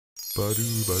It's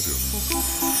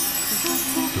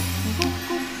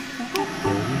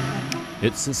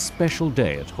a special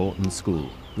day at Horton School,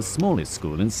 the smallest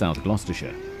school in South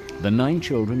Gloucestershire. The 9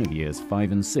 children of years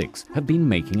 5 and 6 have been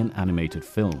making an animated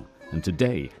film, and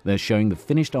today they're showing the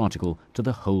finished article to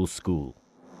the whole school.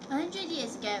 100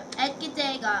 years ago, Edgar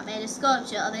Degas made a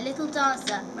sculpture of a little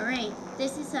dancer, Marie.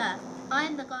 This is her.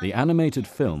 The animated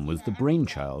film was the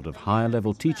brainchild of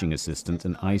higher-level teaching assistant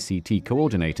and ICT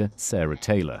coordinator Sarah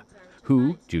Taylor,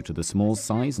 who, due to the small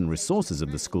size and resources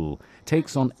of the school,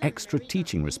 takes on extra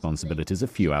teaching responsibilities a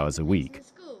few hours a week.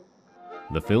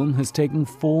 The film has taken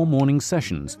 4 morning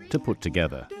sessions to put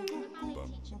together.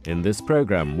 In this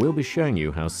programme, we'll be showing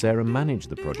you how Sarah managed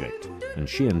the project, and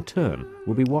she in turn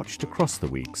will be watched across the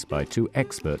weeks by 2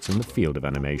 experts in the field of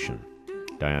animation.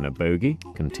 Diana Bogey,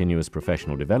 Continuous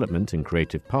Professional Development and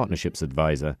Creative Partnerships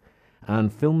Advisor,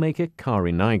 and filmmaker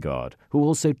Kari Nygaard, who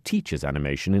also teaches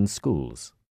animation in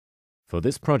schools. For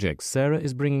this project, Sarah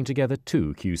is bringing together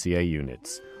 2 QCA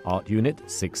units, Art Unit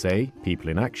 6A, People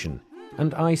in Action,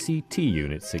 and ICT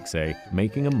Unit 6A,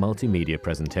 making a multimedia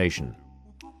presentation.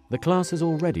 The class has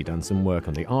already done some work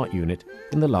on the Art Unit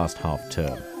in the last half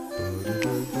term.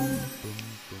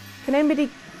 Can anybody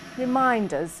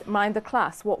remind the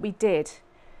class, what we did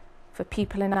for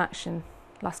People in Action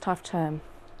last half term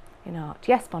in art?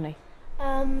 Yes, Bonnie?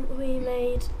 We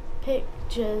made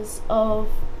pictures of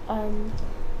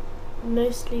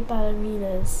mostly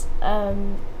ballerinas,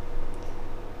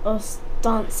 or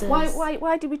dancers.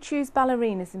 Why did we choose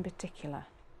ballerinas in particular?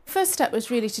 First step was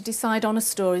really to decide on a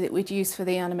story that we'd use for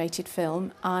the animated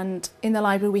film, and in the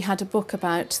library we had a book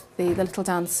about the little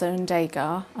dancer and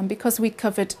Degas, and because we'd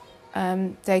covered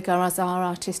Degas as our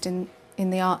artist in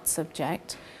the art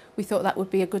subject, we thought that would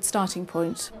be a good starting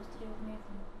point.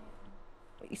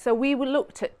 So we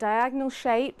looked at diagonal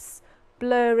shapes,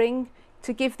 blurring,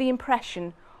 to give the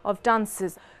impression of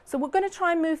dancers. So we're going to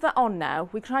try and move that on now.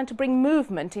 We're trying to bring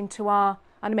movement into our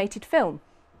animated film.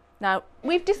 Now,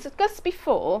 we've discussed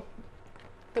before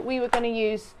that we were going to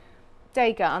use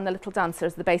Degas and the Little Dancer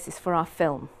as the basis for our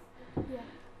film. Yeah.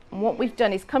 And what we've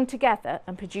done is come together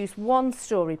and produce one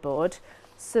storyboard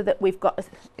so that we've got,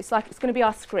 it's going to be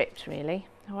our script really.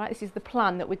 All right, this is the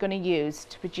plan that we're going to use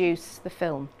to produce the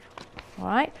film. All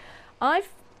right,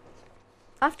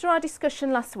 after our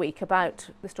discussion last week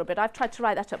about the storyboard, I've tried to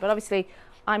write that up, but obviously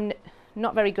I'm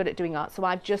not very good at doing art, so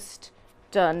I've just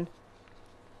done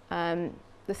the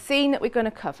scene that we're going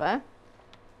to cover,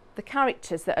 the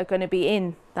characters that are going to be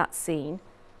in that scene,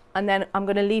 and then I'm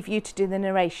going to leave you to do the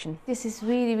narration. This is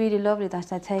really, really lovely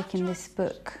that I've taken this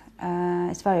book.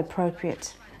 It's very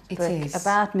appropriate. It book is.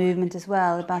 About movement as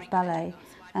well, about ballet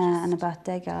and about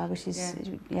Degas, which is,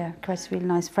 creates a really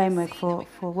nice framework for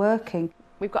working.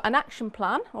 We've got an action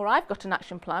plan, or I've got an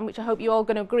action plan, which I hope you're all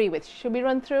going to agree with. Should we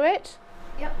run through it?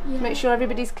 Yep. Yeah. To make sure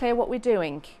everybody's clear what we're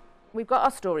doing. We've got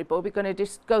our storyboard. We're going to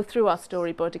just go through our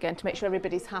storyboard again to make sure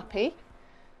everybody's happy.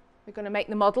 We're going to make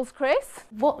the models, Chris.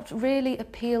 What really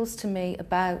appeals to me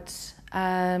about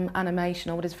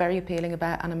animation, or what is very appealing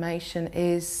about animation,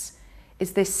 is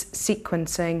this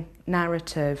sequencing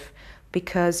narrative,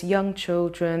 because young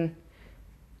children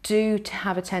do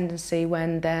have a tendency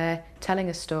when they're telling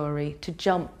a story to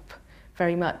jump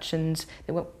very much, and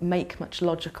they won't make much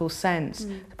logical sense.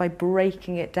 By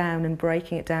breaking it down, I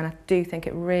do think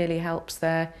it really helps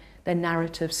their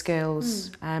narrative skills,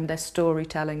 their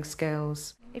storytelling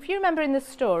skills. If you remember in the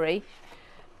story,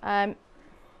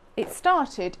 it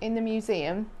started in the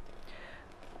museum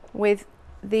with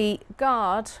the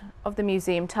guard of the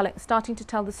museum starting to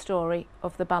tell the story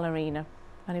of the ballerina,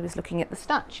 and he was looking at the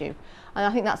statue, and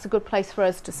I think that's a good place for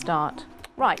us to start.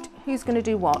 Right, who's going to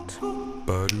do what?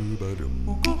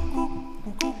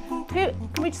 Could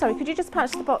you just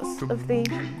patch the box of the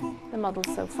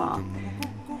models so far?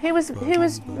 Who was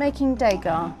making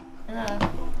Degas?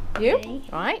 You,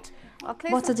 right?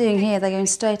 What they're doing here, they're going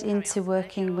straight into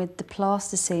working with the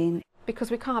plasticine.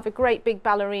 Because we can't have a great big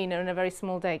ballerina and a very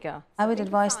small Degas. I would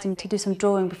advise them to do some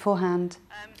drawing beforehand,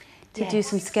 to do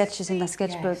some sketches in their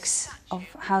sketchbooks of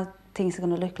how things are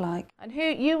going to look like. And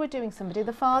you were doing somebody,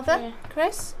 the father, yeah.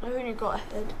 Chris? I only got a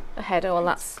head. A head, oh well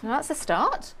that's a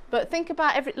start. But think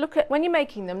about when you're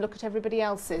making them, look at everybody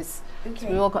else's. Okay.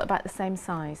 So we all got about the same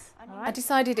size. Right. I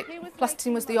decided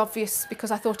plasticine was the obvious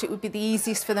because I thought it would be the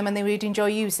easiest for them and they would enjoy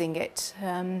using it.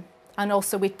 And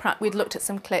also we'd looked at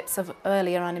some clips of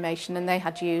earlier animation and they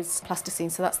had used plasticine,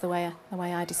 so that's the way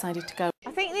I decided to go.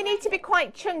 I think they need to be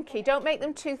quite chunky. Don't make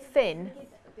them too thin.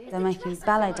 They're making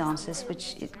ballet dances,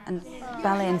 and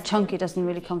ballet and chunky doesn't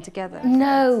really come together.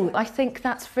 No, I think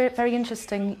that's very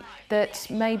interesting that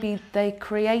maybe they're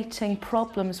creating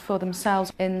problems for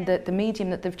themselves in that the medium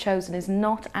that they've chosen is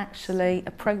not actually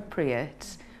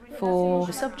appropriate for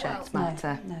the subject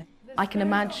matter. No. I can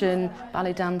imagine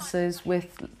ballet dancers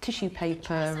with tissue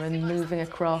paper and moving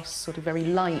across sort of very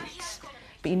light,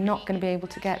 but you're not going to be able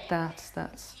to get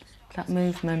that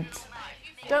movement.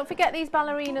 Don't forget these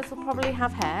ballerinas will probably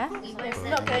have hair.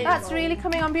 That's really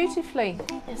coming on beautifully.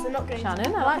 Yes, they're not going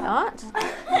Shannon, I like that.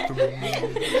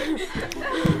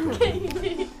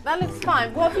 That looks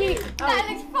fine. What have you... That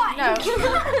looks fine. No.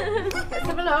 Let's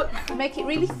have a look. Make it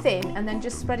really thin and then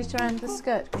just spread it around the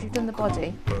skirt because you've done the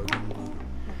body.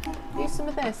 Use some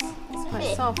of this. It's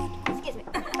quite soft. Excuse me.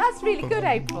 That's really good,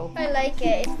 April. I like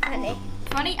it. It's funny.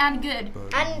 Funny and good.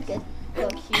 And good.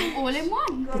 All in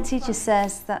one. The teacher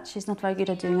says that she's not very good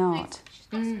at doing art.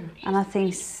 And I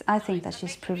think that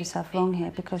she's proved herself wrong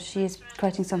here, because she is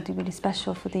creating something really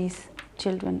special for these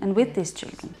children and with these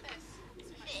children.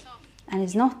 And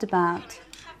it's not about,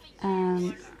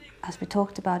 as we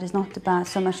talked about, it's not about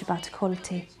so much about the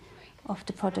quality of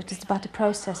the project, it's about the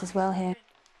process as well here.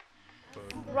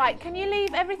 Right, can you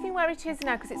leave everything where it is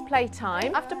now because it's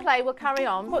playtime? After play, we'll carry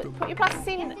on. Put your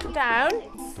plasticine down.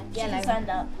 Yellow. Stand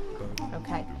up.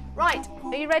 Okay. Right,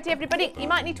 are you ready, everybody? You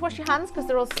might need to wash your hands because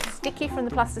they're all sticky from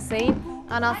the plasticine.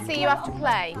 And I'll see you after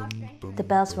play. The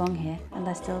bell's wrong here, and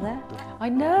they're still there. I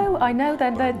know,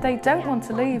 they don't want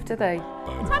to leave, do they?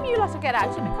 By the time you lot to get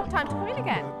out, it'll become time to come in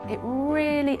again. It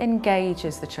really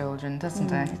engages the children,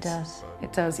 doesn't it? It does.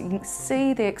 It does. You can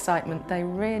see the excitement. They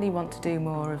really want to do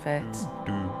more of it.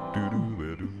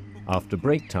 After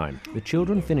break time, the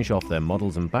children finish off their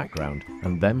models and background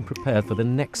and then prepare for the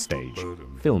next stage,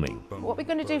 filming. What we're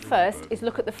going to do first is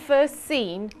look at the first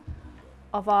scene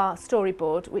of our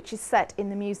storyboard, which is set in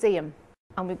the museum.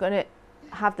 And we're going to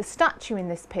have the statue in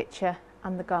this picture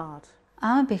and the guard.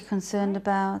 I'm a bit concerned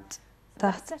about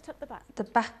that. Set up the back. The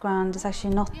background is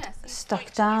actually not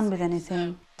stuck down with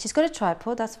anything. She's got a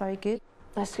tripod, that's very good.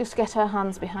 Let's just get her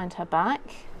hands behind her back.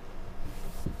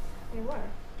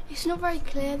 It's not very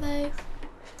clear though.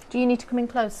 Do you need to come in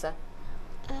closer?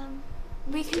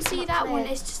 We can see that one.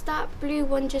 It's just that blue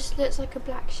one just looks like a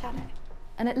black shadow.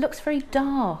 And it looks very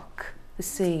dark, the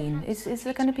scene. Is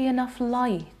there going to be enough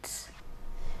light?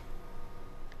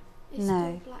 It's No.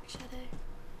 still a black shadow.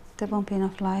 There won't be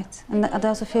enough light. And they're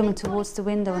also filming towards the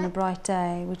window on a bright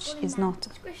day, which is not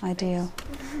ideal.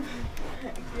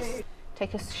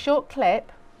 Take a short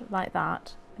clip like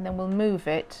that, and then we'll move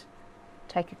it,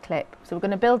 take a clip. So we're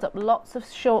going to build up lots of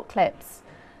short clips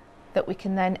that we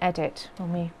can then edit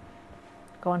when we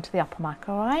go onto the upper mic,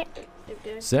 all right?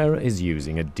 Sarah is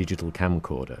using a digital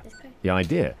camcorder. The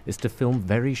idea is to film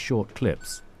very short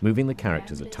clips, moving the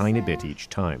characters a tiny bit each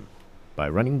time. By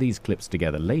running these clips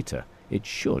together later, it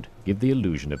should give the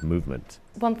illusion of movement.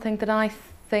 One thing that I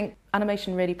think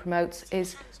animation really promotes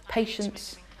is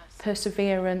patience,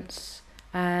 perseverance,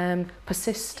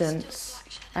 persistence.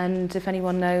 And if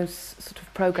anyone knows sort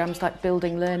of programs like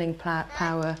Building Learning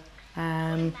Power,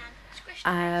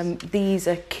 these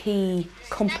are key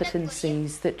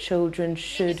competencies that children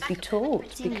should be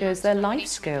taught because they're life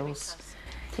skills.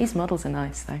 These models are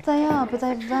nice though. They are, but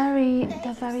they're very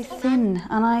thin,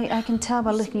 and I can tell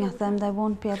by looking at them they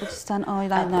won't be able to stand. Oh,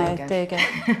 no, there you go.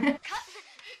 Could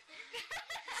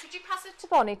you pass it to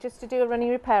Bonnie just to do a running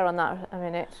repair on that a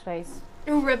minute, please?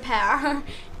 Repair.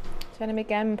 Turn him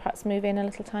again, perhaps move in a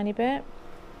little tiny bit.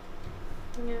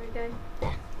 There we go.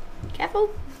 Careful.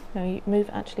 No, you move,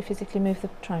 actually physically move the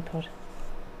tripod.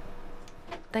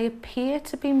 They appear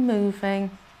to be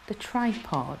moving the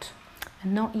tripod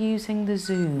and not using the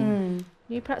zoom.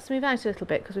 You perhaps move out a little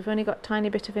bit because we've only got a tiny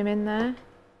bit of him in there.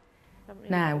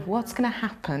 Now, what's going to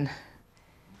happen?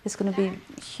 There's going to be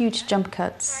huge jump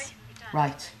cuts.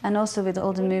 Right. And also with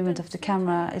all the movement of the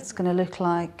camera, it's going to look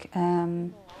like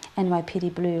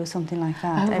NYPD Blue or something like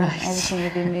that. Oh, right. Everything will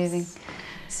be moving,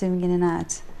 zooming in and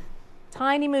out.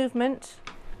 Tiny movement.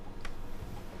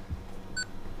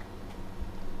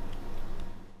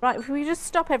 Right, if we just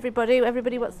stop everybody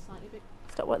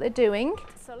stop what they're doing.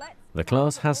 So The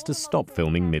class has to stop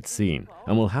filming mid-scene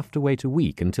and will have to wait a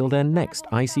week until their next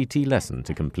ICT lesson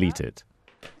to complete it.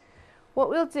 what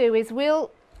we'll do is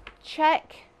we'll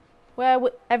check where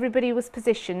everybody was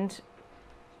positioned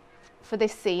for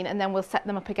this scene, and then we'll set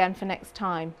them up again for next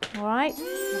time. All right?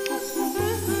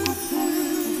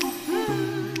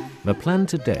 The plan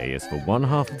today is for one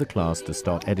half of the class to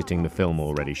start editing the film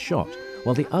already shot,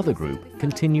 while the other group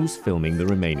continues filming the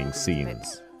remaining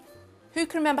scenes. Who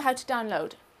can remember how to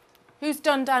download? Who's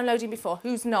done downloading before?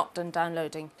 Who's not done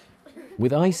downloading?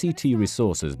 With ICT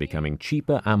resources becoming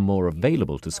cheaper and more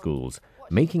available to schools,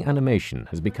 making animation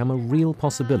has become a real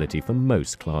possibility for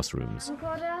most classrooms.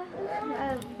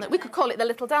 We could call it the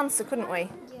Little Dancer, couldn't we?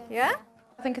 Yeah?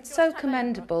 I think it's so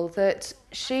commendable that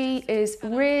she is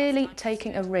really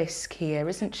taking a risk here,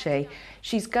 isn't she?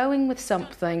 She's going with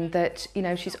something that, you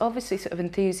know, she's obviously sort of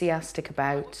enthusiastic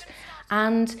about,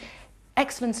 and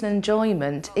excellence and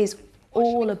enjoyment is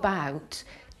all about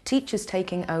teachers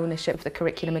taking ownership of the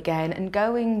curriculum again and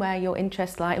going where your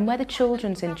interests lie and where the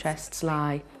children's interests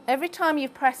lie. Every time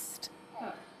you've pressed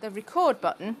the record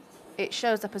button, it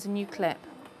shows up as a new clip.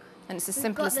 And it's as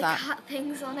simple as that. Got the cat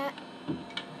things on it.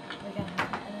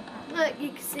 Look, you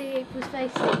can see April's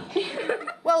face.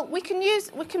 Well, we can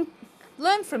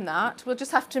learn from that. We'll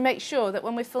just have to make sure that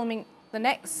when we're filming the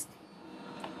next...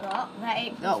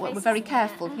 we're very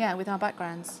careful, yeah, with our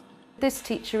backgrounds. This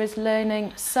teacher is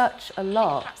learning such a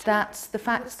lot that the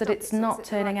fact that it's not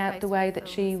turning out the way that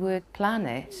she would plan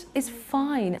it is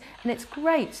fine. And it's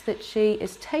great that she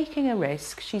is taking a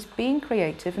risk, she's being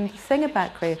creative, and the thing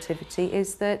about creativity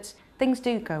is that things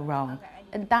do go wrong,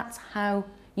 and that's how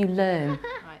you learn.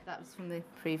 Right, that was from the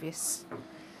previous...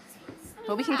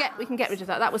 Well, we can get rid of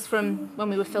that. That was from when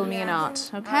we were filming in art,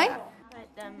 okay?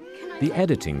 The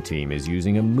editing team is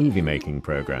using a movie-making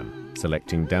program,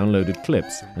 selecting downloaded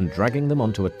clips and dragging them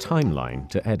onto a timeline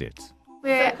to edit.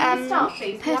 We're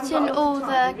putting all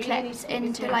the clips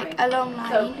into like a long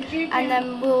line, and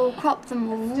then we'll crop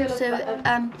them all so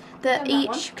that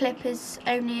each clip is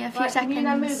only a few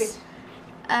seconds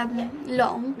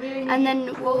long, and then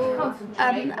we'll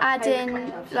add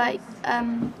in like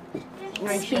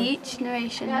speech,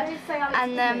 narration,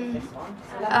 and then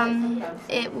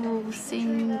it will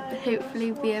soon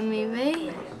hopefully be a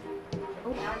movie.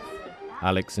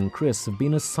 Alex and Chris have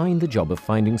been assigned the job of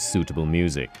finding suitable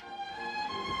music.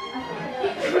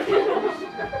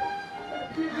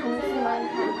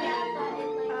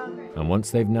 And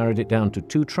once they've narrowed it down to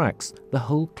 2 tracks, the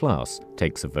whole class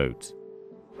takes a vote.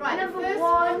 Right,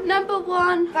 number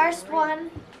one, first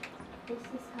one.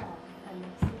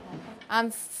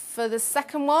 And for the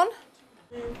second one?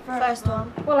 First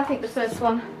one. Well, I think the first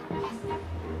one.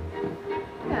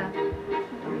 Yeah.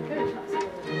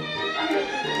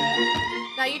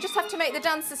 Now you just have to make the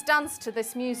dancers dance to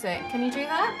this music. Can you do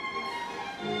that?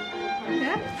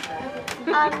 Yeah.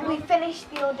 And we finished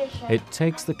the audition. It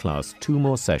takes the class 2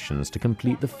 more sessions to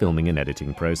complete the filming and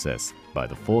editing process. By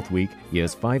the 4th week,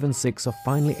 years 5 and 6 are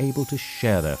finally able to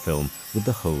share their film with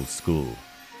the whole school.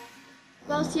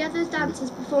 Whilst the other dancers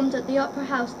performed at the Opera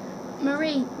House,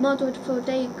 Marie modelled for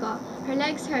Degas. Her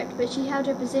legs hurt, but she held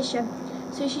her position.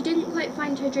 So she didn't quite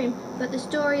find her dream, but the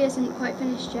story isn't quite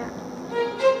finished yet.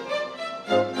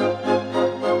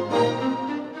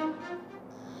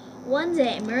 One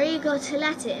day, Marie got a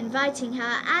letter inviting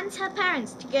her and her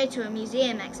parents to go to a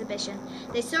museum exhibition.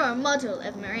 They saw a model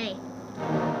of Marie.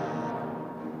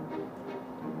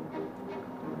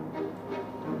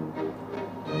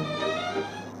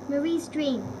 Marie's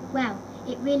dream, well,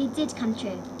 it really did come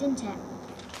true, didn't it?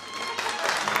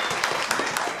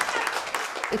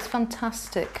 It's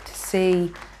fantastic to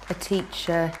see a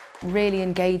teacher really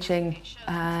engaging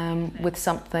with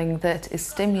something that is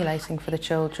stimulating for the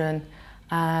children.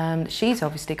 She's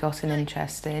obviously got an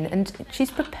interest in, and she's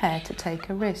prepared to take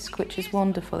a risk, which is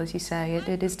wonderful, as you say.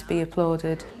 It is to be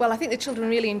applauded. Well, I think the children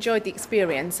really enjoyed the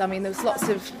experience. I mean, there was lots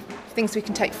of things we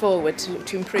can take forward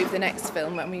to improve the next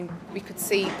film. I mean, we could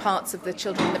see parts of the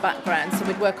children in the background, so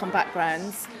we'd work on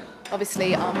backgrounds.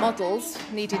 Obviously, our models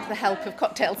needed the help of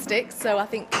cocktail sticks, so I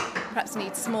think perhaps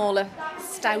need smaller,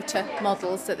 stouter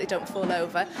models so that they don't fall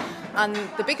over. And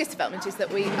the biggest development is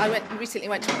that I recently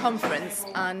went to a conference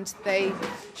and they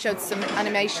showed some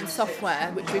animation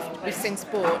software which we've since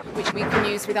bought, which we can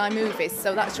use with iMovies.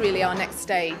 So that's really our next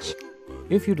stage.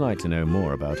 If you'd like to know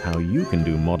more about how you can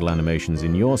do model animations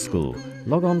in your school,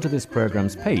 log on to this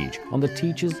programme's page on the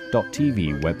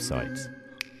teachers.tv website.